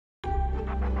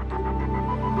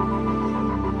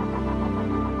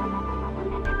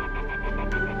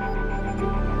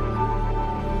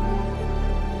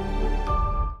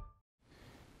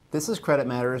This is Credit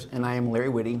Matters, and I am Larry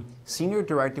Witte, Senior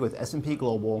Director with S&P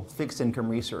Global Fixed Income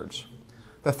Research.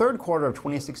 The third quarter of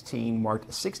 2016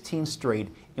 marked 16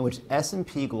 straight in which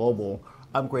S&P Global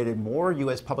upgraded more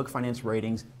U.S. public finance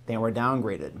ratings than were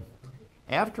downgraded.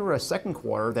 After a second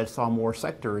quarter that saw more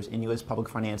sectors in U.S. public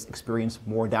finance experience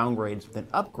more downgrades than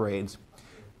upgrades,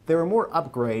 there were more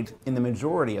upgrades in the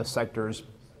majority of sectors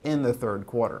in the third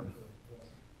quarter.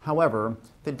 However,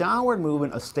 the downward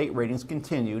movement of state ratings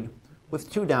continued, with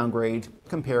 2 downgrades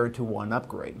compared to 1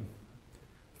 upgrade.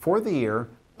 For the year,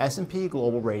 S&P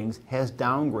Global Ratings has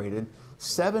downgraded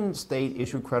 7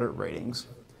 state-issued credit ratings,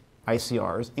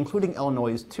 ICRs, including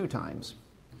Illinois' 2 times,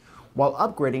 while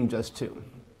upgrading just 2.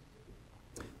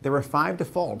 There were 5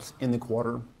 defaults in the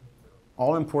quarter,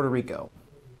 all in Puerto Rico.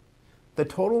 The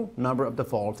total number of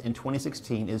defaults in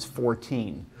 2016 is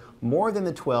 14, more than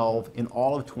the 12 in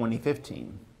all of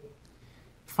 2015.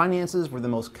 Finances were the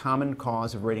most common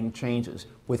cause of rating changes,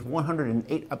 with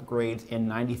 108 upgrades and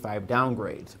 95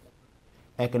 downgrades.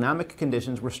 Economic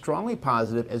conditions were strongly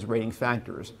positive as rating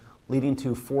factors, leading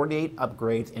to 48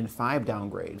 upgrades and 5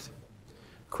 downgrades.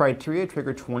 Criteria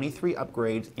triggered 23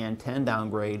 upgrades and 10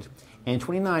 downgrades, and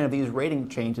 29 of these rating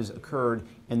changes occurred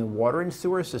in the water and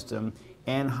sewer system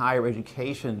and higher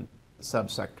education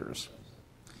subsectors.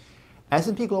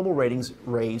 S&P Global Ratings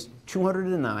raised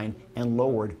 209 and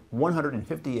lowered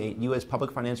 158 U.S.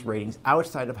 public finance ratings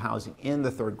outside of housing in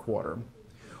the third quarter.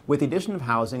 With the addition of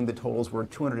housing, the totals were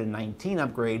 219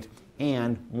 upgrades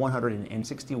and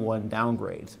 161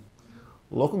 downgrades.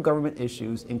 Local government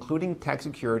issues, including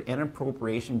tax-secured and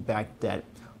appropriation-backed debt,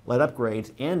 led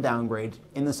upgrades and downgrades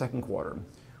in the second quarter,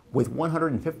 with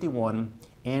 151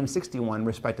 and 61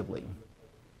 respectively.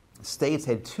 States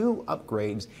had 2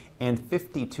 upgrades and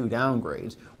 52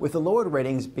 downgrades, with the lowered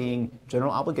ratings being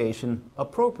general obligation,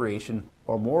 appropriation,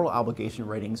 or moral obligation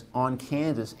ratings on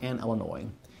Kansas and Illinois,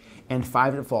 and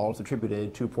 5 defaults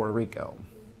attributed to Puerto Rico.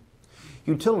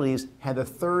 Utilities had the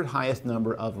 3rd highest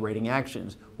number of rating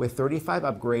actions, with 35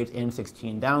 upgrades and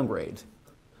 16 downgrades.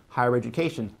 Higher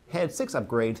education had 6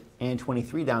 upgrades and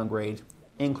 23 downgrades,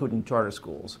 including charter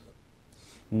schools.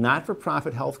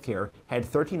 Not-for-profit healthcare had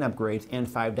 13 upgrades and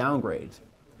 5 downgrades.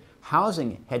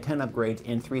 Housing had 10 upgrades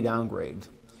and 3 downgrades.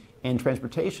 And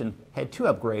transportation had 2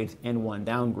 upgrades and 1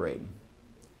 downgrade.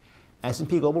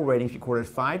 S&P Global Ratings recorded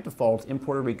 5 defaults in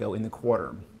Puerto Rico in the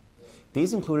quarter.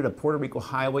 These included a Puerto Rico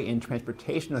Highway and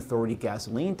Transportation Authority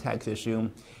gasoline tax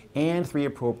issue and 3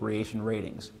 appropriation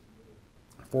ratings.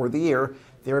 For the year,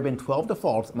 there have been 12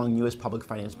 defaults among U.S. public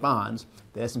finance bonds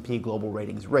that S&P Global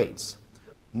Ratings rates,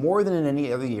 more than in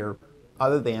any other year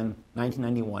other than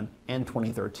 1991 and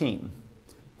 2013.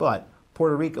 But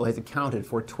Puerto Rico has accounted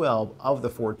for 12 of the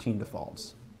 14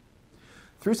 defaults.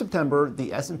 Through September,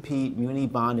 the S&P Muni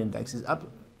Bond Index is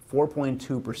up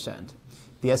 4.2%.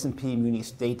 The S&P Muni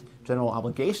State General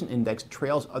Obligation Index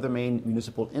trails other main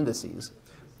municipal indices.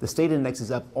 The state index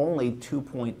is up only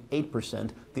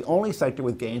 2.8%, the only sector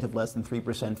with gains of less than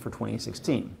 3% for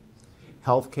 2016.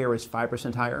 Healthcare is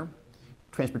 5% higher.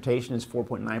 Transportation is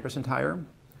 4.9% higher.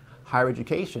 Higher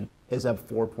education is up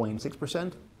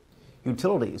 4.6%.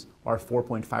 Utilities are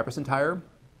 4.5% higher.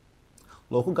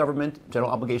 Local government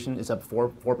general obligation is up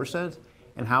 4%,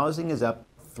 and housing is up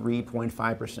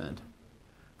 3.5%.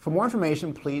 For more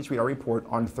information, please read our report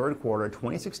on third quarter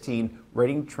 2016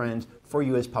 rating trends for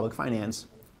U.S. public finance,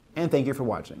 and thank you for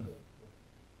watching.